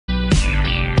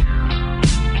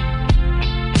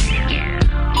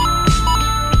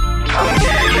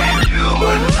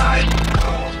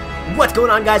What's going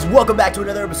on, guys? Welcome back to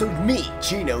another episode of me,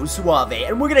 Chino Suave,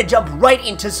 and we're gonna jump right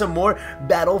into some more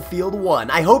Battlefield 1.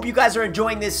 I hope you guys are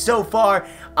enjoying this so far.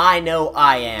 I know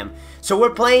I am. So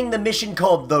we're playing the mission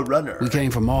called The Runner. We came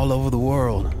from all over the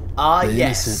world. The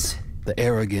yes. Innocent, the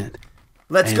arrogant.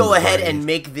 Let's go ahead and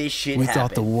make this shit happen. We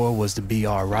thought the war was to be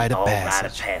our rite of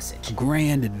passage. A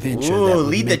grand adventure that would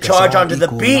lead make the charge us all onto the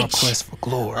equal beach. in our quest for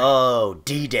glory. Oh,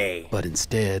 D-Day. But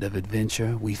instead of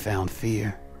adventure, we found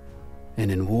fear.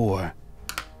 And in war,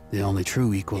 the only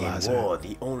true equalizer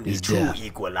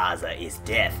is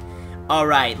death.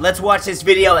 Alright, let's watch this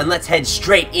video and let's head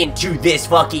straight into this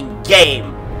fucking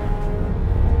game.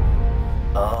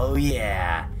 Oh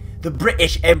yeah. The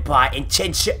British Empire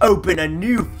intends to open a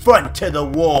new front to the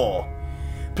war.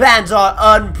 Plans are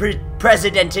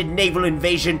unprecedented naval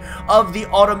invasion of the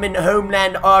Ottoman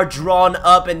homeland are drawn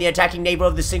up, and the attacking naval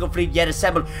of the single fleet yet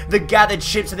assembled. The gathered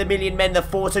ships of the million men, the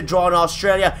force are drawn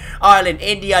Australia, Ireland,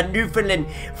 India, Newfoundland,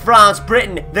 France,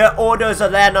 Britain. Their orders are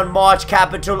land on March,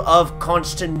 capital of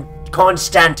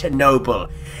Constantinople.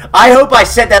 I hope I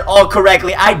said that all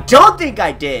correctly. I don't think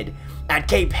I did. At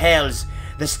Cape Helles,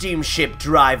 the steamship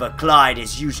driver Clyde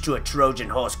is used to a Trojan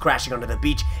horse crashing onto the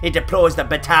beach. It deploys the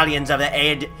battalions of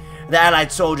the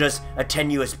Allied soldiers. A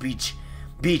tenuous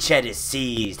beachhead is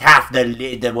seized. Half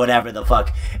the whatever the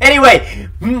fuck. Anyway,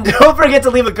 don't forget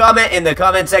to leave a comment in the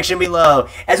comment section below.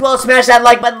 As well as smash that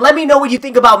like button. Let me know what you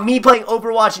think about me playing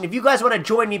Overwatch. And if you guys want to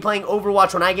join me playing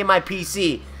Overwatch when I get my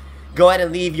PC, go ahead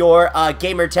and leave your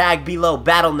gamer tag below.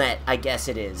 Battle.net, I guess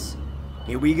it is.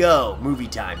 Here we go. Movie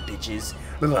time, bitches.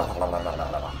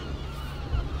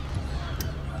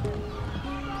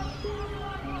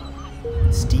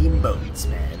 Steamboats,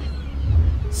 man.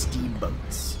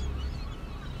 Steamboats.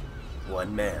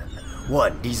 One man,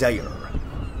 one desire.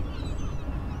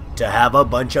 To have a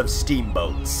bunch of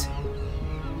steamboats.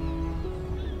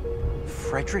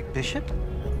 Frederick Bishop?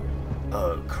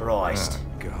 Oh, Christ. Oh,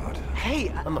 God.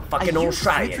 Hey, I'm a fucking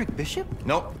Australian. Frederick Bishop?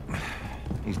 Nope.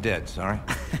 He's dead, sorry.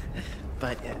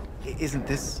 But isn't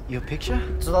this your picture?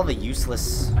 It's all the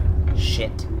useless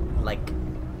shit, like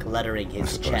cluttering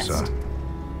his chest. So.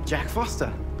 Jack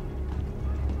Foster.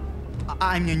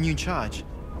 I'm your new charge.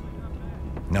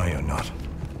 No, you're not.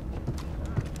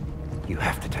 You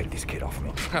have to take this kid off me.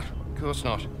 Of course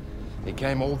not. He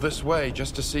came all this way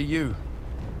just to see you.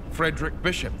 Frederick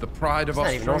Bishop, the pride of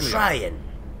Australia. Not even Australian.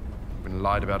 Been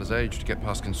lied about his age to get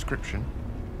past conscription.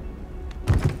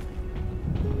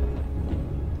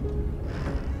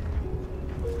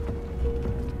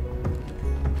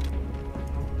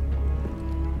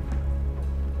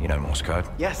 You know Morse code?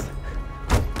 Yes.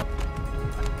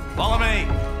 Follow me!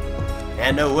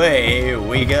 And away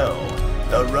we go.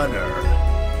 The Runner.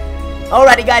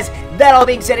 Alrighty, guys. That all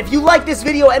being said, if you like this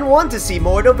video and want to see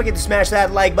more, don't forget to smash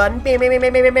that like button.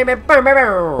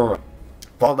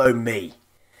 Follow me.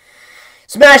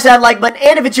 Smash that like button,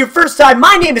 and if it's your first time,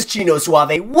 my name is Chino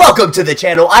Suave. Welcome to the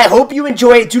channel. I hope you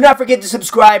enjoy it. Do not forget to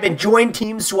subscribe and join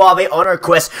Team Suave on our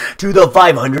quest to the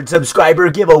 500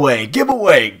 subscriber giveaway. Don't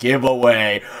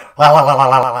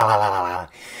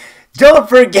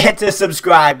forget to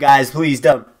subscribe, guys. Please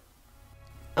don't.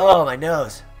 Oh, my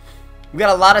nose. We got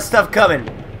a lot of stuff coming.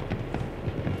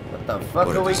 What the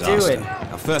fuck are we doing?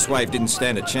 Our first wave didn't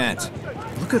stand a chance.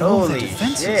 Look at all the Holy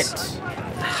defenses. shit.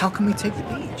 How can we take the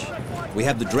beach? We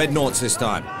have the dreadnoughts this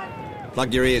time.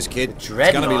 Plug your ears, kid. It's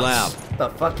Dreadnoughts? gonna be loud. What the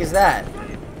fuck is that?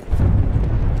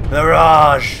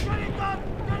 Mirage.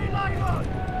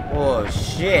 Oh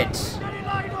shit.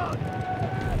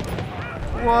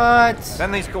 What?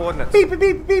 Send these coordinates. Beep beep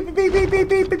beep beep beep beep beep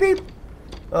beep beep beep.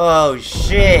 Oh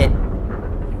shit.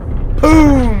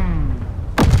 Boom.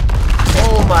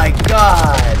 Oh my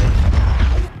god.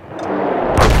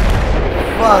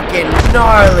 Fucking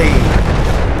gnarly.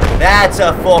 That's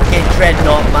a fucking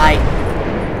dreadnought, mate.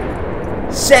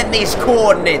 Send these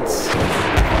coordinates.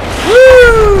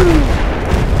 Woo!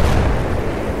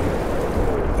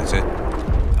 That's it.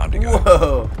 Time to go.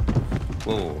 Whoa.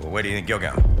 Whoa, where do you think you're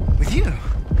going? With you?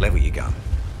 Level your gun.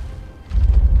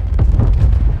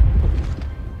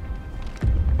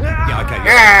 Yeah, okay.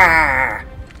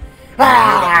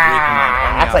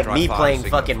 That's like me playing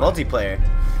fucking multiplayer.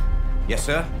 Yes,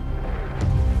 sir?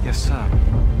 Yes, sir.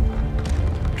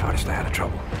 Try to stay out of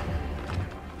trouble.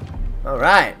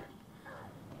 Alright.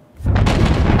 We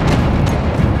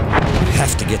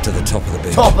have to get to the top of the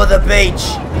beach. Top of the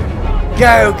beach.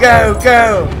 Go, go,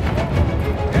 go.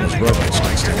 These robots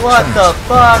don't stand a What chance. the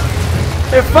fuck?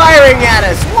 They're firing at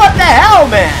us. What the hell,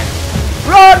 man?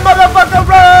 Run, motherfucker,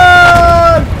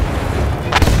 run!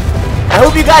 I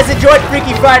hope you guys enjoyed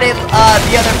Freaky Friday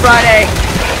the other Friday.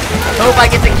 I hope I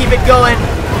get to keep it going.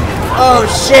 Oh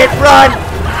shit, run!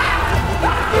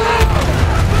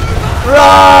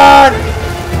 Run!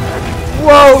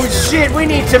 Whoa, shit, we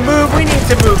need to move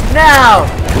now!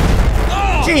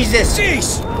 Jesus!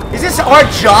 Jeez! Is this our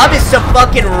job, is to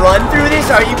fucking run through this?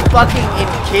 Are you fucking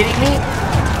kidding me?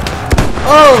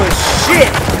 Oh, shit!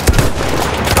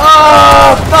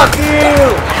 Oh, fuck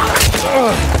you!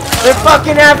 They're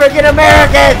fucking African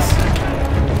Americans!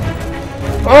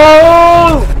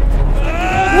 Oh!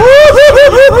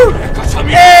 Woo-hoo-hoo-hoo-hoo!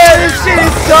 Yeah, this shit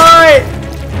is tight!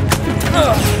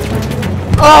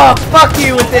 Oh, fuck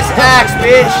you with this axe,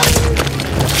 bitch!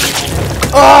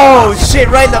 Oh, shit,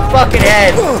 right in the fucking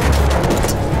head!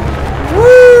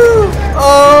 Woo!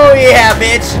 Oh, yeah,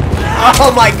 bitch!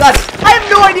 Oh my god, I have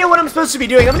no idea what I'm supposed to be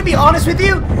doing. I'm gonna be honest with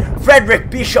you. Frederick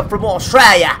Bishop from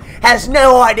Australia has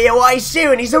no idea what he's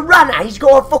doing. He's a runner. He's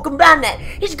got a fucking bayonet.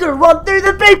 He's gonna run through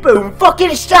the people and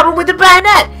fucking stab him with the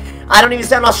bayonet. I don't even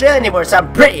sound Australian anymore. I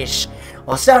sound British.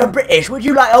 I sound British. Would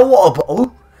you like a water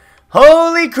bottle?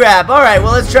 Holy crap. Alright,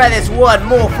 well, let's try this one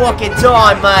more fucking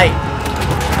time, mate.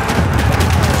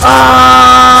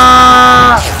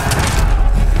 Ah!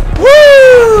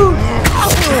 Woo!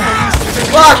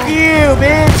 Fuck you,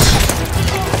 bitch!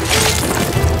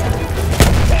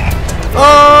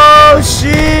 Oh,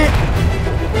 shit!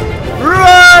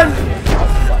 Run!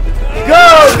 Go,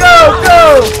 go, go!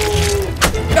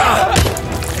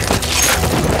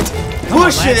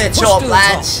 Push to the top,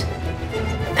 lads!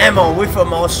 Emma, we're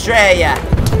from Australia.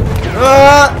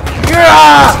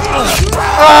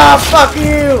 Fuck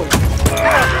you!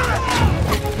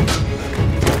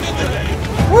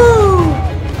 Woo!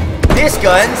 This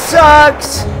gun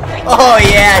sucks! Oh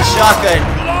yeah, shotgun.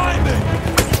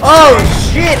 Oh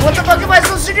shit! What the fuck am I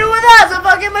supposed to do with that? It's a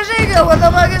fucking machine gun! What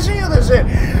the fuck is this shit?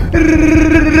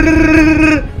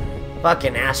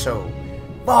 Fucking asshole.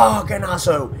 Fucking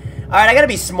asshole. Alright, I gotta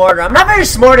be smarter. I'm not very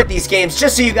smart at these games,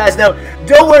 just so you guys know.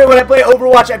 Don't worry, when I play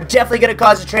Overwatch, I'm definitely gonna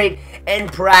concentrate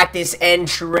and practice and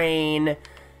train.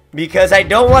 Because I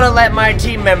don't want to let my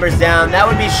team members down. That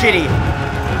would be shitty.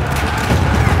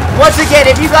 Once again,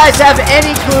 if you guys have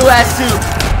any clue as to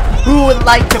who would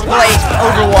like to play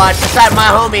Overwatch, besides my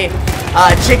homie,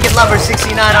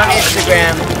 ChickenLover69 on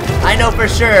Instagram, I know for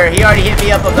sure, he already hit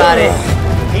me up about it.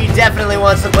 He definitely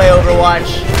wants to play Overwatch.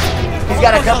 He's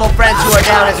got a couple friends who are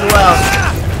down as well.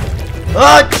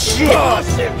 Oh, shit!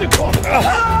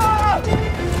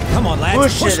 Come on, lads.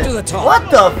 Push to the top. What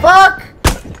the fuck?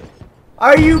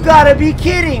 Are you gotta be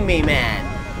kidding me, man?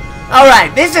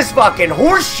 Alright, this is fucking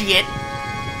horseshit.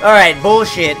 Alright,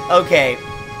 bullshit. Okay.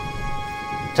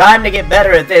 Time to get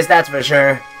better at this, that's for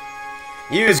sure.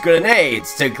 Use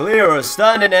grenades to clear or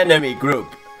stun an enemy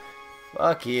group.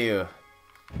 Fuck you.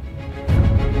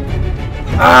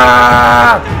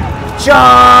 Ah!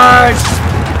 Charge!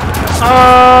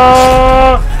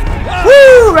 Oh!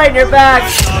 Woo! Right in your back!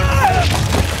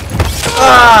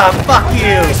 Ah! Fuck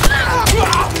you!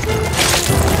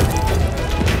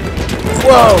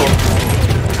 Whoa!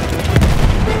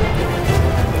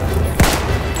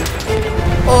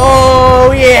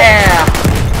 Oh yeah!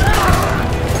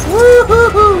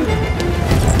 Woo-hoo-hoo!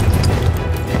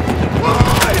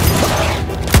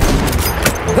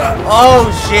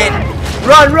 Oh shit!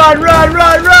 Run, run, run,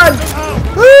 run, run!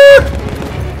 Woo!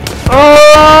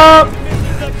 Oh!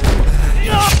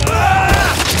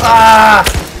 Ah!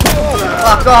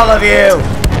 Fuck all of you!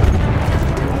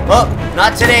 Oh,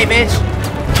 not today, bitch!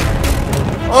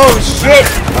 Oh shit!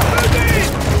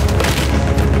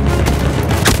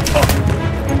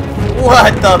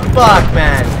 What the fuck,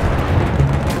 man?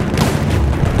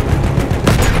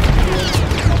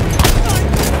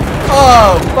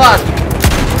 Oh fuck!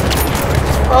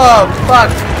 Oh fuck!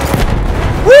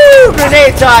 Woo!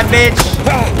 Grenade time, bitch!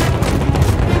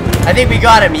 I think we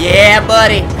got him. Yeah,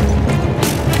 buddy.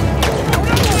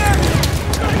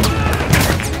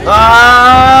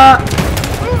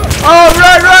 Oh,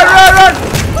 run, run, run, run!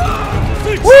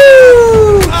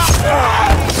 Woo!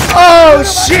 Oh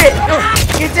shit!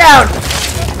 Get down!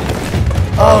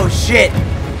 Oh shit!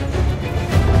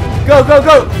 Go, go,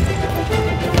 go!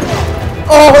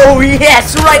 Oh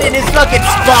yes! Right in his fucking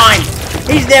spine!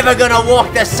 He's never gonna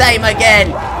walk the same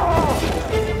again!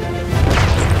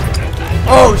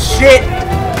 Oh shit!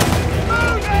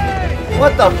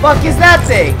 What the fuck is that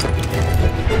thing?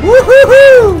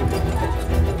 Woohoo!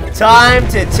 Time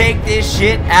to take this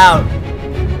shit out.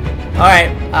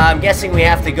 Alright, I'm guessing we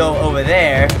have to go over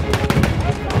there.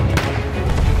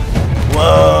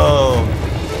 Whoa!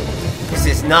 This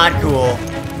is not cool.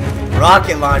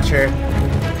 Rocket launcher.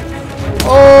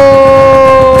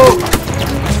 Oh!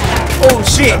 Oh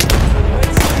shit!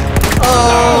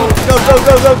 Oh! Go, go,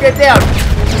 go, go, get down!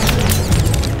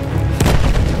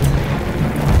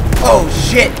 Oh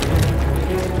shit!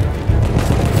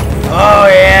 Oh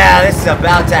yeah, this is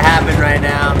about to happen right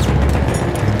now.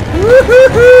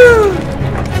 Woo-hoo-hoo!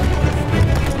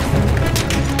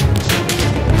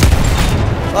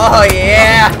 Oh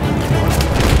yeah!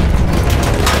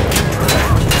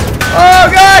 Oh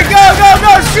god, go, go,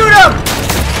 go! Shoot him!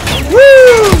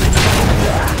 Woo!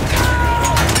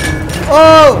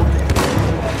 Oh!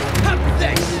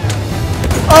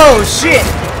 Oh shit!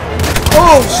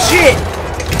 Oh shit!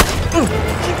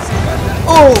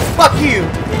 Oh, fuck you!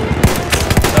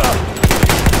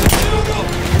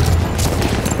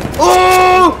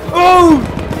 Oh! Oh!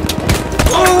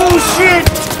 Oh shit!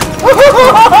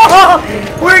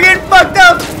 We're getting fucked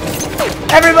up!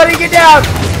 Everybody get down!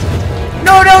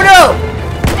 No, no, no!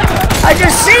 I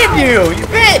just saved you, you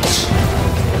bitch!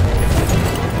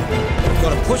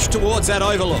 Got to push towards that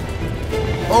overlook.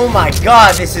 Oh my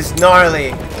god, this is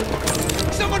gnarly.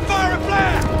 Someone fire a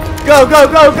flare! Go, go,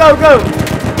 go, go, go!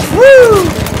 Woo!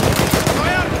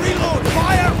 Fire, reload!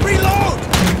 Fire, reload!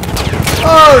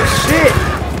 Oh shit!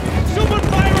 Someone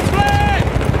fire a flare!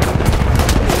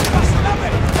 Stop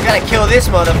it! Gotta kill this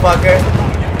motherfucker.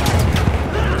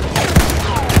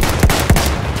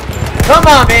 Come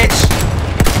on, bitch!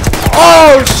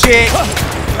 Oh shit!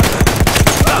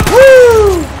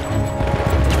 Woo!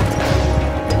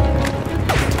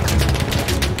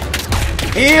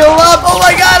 Heal up! Oh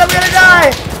my god, I'm gonna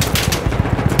die!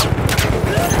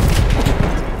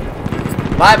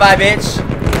 Bye bye, bitch.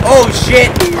 Oh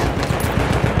shit!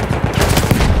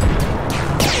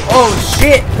 Oh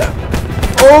shit!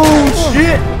 Oh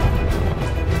shit!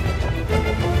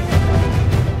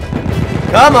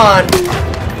 Come on!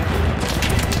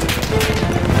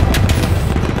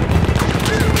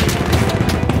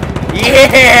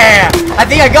 Yeah! I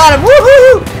think I got him!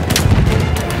 Woohoo!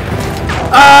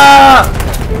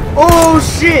 Oh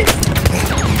shit!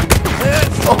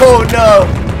 Oh no!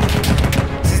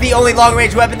 This is the only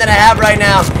long-range weapon that I have right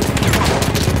now.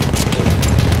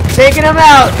 Taking him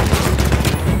out!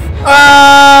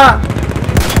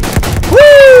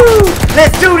 Woo!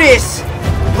 Let's do this!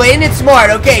 Playing it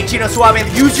smart, okay, Chino Suave.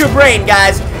 Use your brain,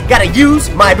 guys. Gotta use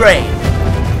my brain.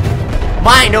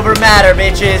 Mind over matter,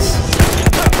 bitches.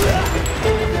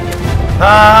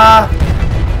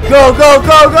 Go, go,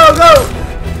 go, go, go!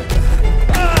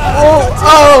 Oh,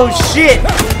 oh, shit!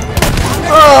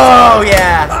 Oh,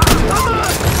 yeah!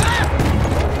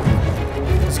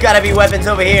 There's gotta be weapons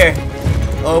over here.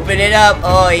 Open it up.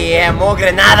 Oh, yeah, more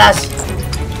granadas.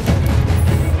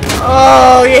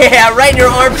 Oh, yeah, right in your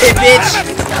armpit, bitch!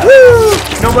 Woo!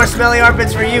 No more smelly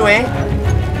armpits for you, eh?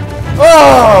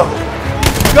 Oh!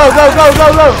 Go, go, go,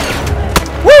 go, go!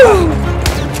 Woo!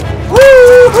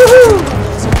 Woo! Woo-hoo!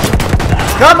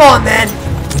 Come on, then!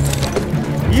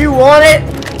 You want it?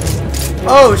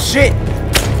 Oh, shit!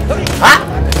 Ah!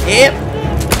 Yep!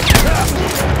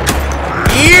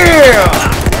 Yeah!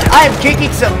 I am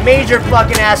kicking some major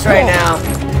fucking ass right now.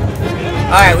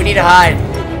 Alright, we need to hide.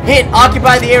 Hint,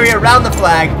 occupy the area around the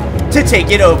flag to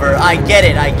take it over. I get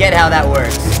it. I get how that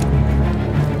works.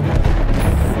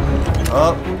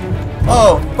 Oh.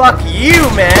 Oh, fuck you,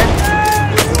 man.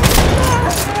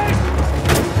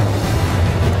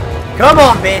 Come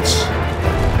on, bitch.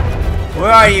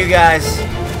 Where are you guys?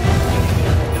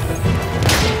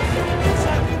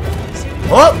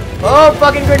 Oh, oh,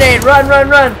 fucking grenade. Run, run,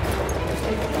 run.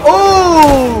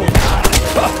 Oh!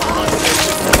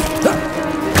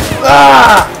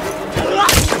 Ah!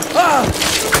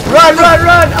 Run, run,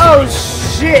 run! Oh,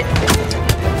 shit!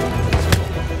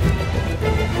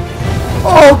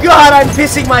 Oh, God, I'm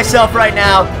pissing myself right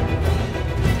now.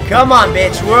 Come on,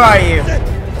 bitch. Where are you?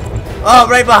 Oh,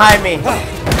 right behind me.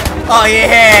 Oh,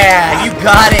 yeah. You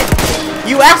got it.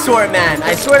 You asked for it, man.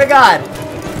 I swear to God.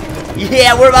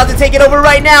 Yeah, we're about to take it over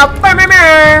right now.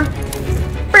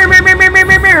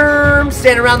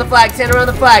 Stand around the flag. Stand around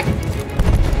the flag.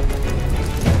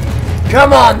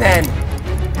 Come on, then.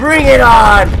 Bring it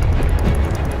on.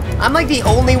 I'm like the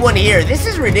only one here. This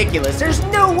is ridiculous. There's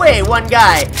no way one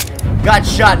guy got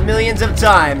shot millions of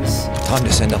times. Time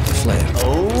to send up the flare.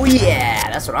 Oh, yeah.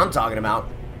 That's what I'm talking about.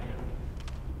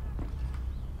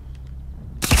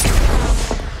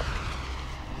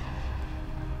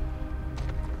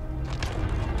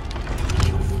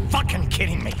 Fucking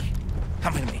kidding me.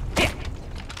 Come with me. Here.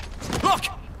 Look!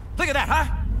 Look at that, huh?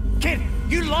 Kid,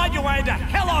 you lied your way into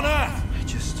hell on earth!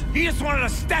 You just wanted a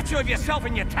statue of yourself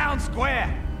in your town square!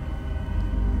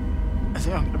 I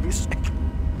think I'm gonna be sick.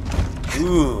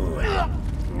 Ooh.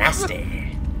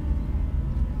 Nasty.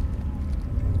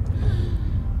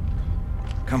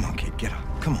 Come on, kid, get up.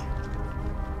 Come on.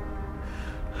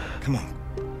 Come on.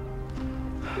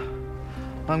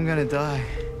 I'm gonna die.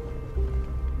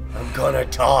 I'm gonna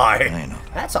die. I know.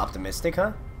 That's optimistic,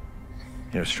 huh?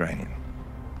 You're Australian.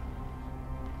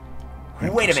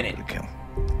 Wait a minute. To kill.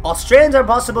 Australians are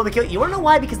impossible to kill. You wanna know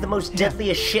why? Because the most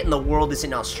deadliest shit in the world is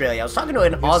in Australia. I was talking to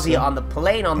an Aussie on the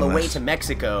plane on the way to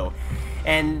Mexico,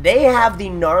 and they have the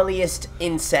gnarliest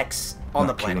insects on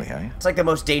the planet. Kiwi, eh? It's like the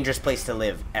most dangerous place to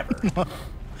live ever.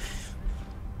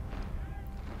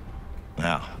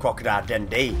 Now, Crocodile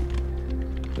Dundee.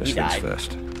 this He thing's died.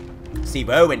 first. Steve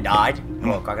Irwin died.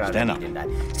 Well, on, Crocodile stand Dundee didn't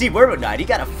die. Steve Irwin died. He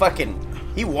got a fucking...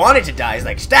 He wanted to die. He's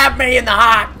like, stab me in the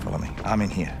heart. Follow me. I'm in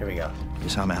here. Here we go.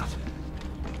 Just arm out.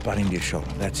 Butt into your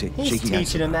shoulder. That's it. He's Cheeky teaching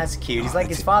dancer. him. That's cute. He's Oh, like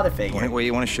that's his it. father Point it figure. where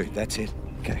you want to shoot. That's it.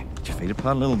 Okay. Get your feet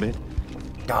apart a little bit.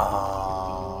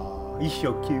 Oh, he's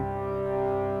so cute.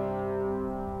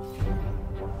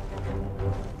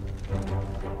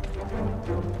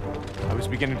 I was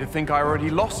beginning to think I already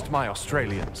lost my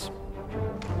Australians.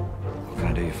 What can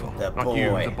I do you for? The Not boy.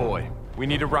 you, the boy. We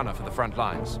need a runner for the front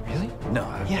lines. Really? No.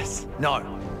 Yes. No.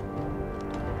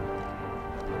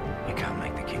 You can't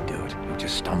make the kid do it. He'll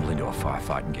just stumble into a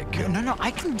firefight and get killed. No,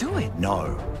 I can do it.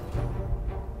 No.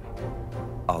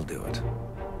 I'll do it.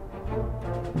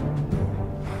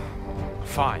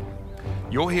 Fine.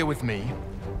 You're here with me,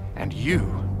 and you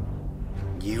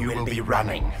will be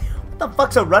running. What the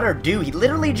fuck's a runner do? He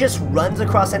literally just runs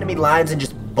across enemy lines and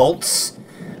just bolts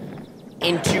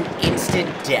into instant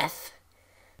death.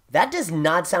 That does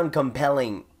not sound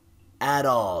compelling at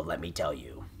all, let me tell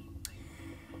you.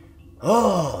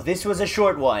 Oh, this was a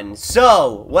short one.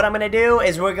 So, what I'm going to do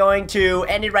is we're going to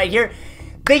end it right here.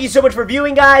 Thank you so much for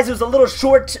viewing, guys. It was a little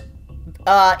short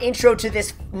intro to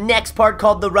this next part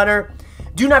called The Runner.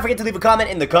 Do not forget to leave a comment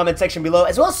in the comment section below,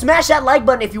 as well as smash that like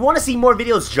button if you want to see more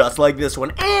videos just like this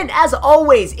one. And as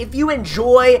always, if you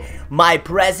enjoy my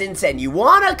presence and you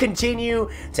want to continue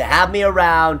to have me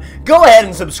around, go ahead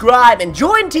and subscribe and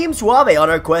join Team Suave on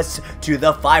our quest to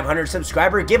the 500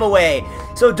 subscriber giveaway.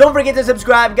 So don't forget to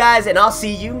subscribe, guys, and I'll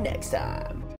see you next time.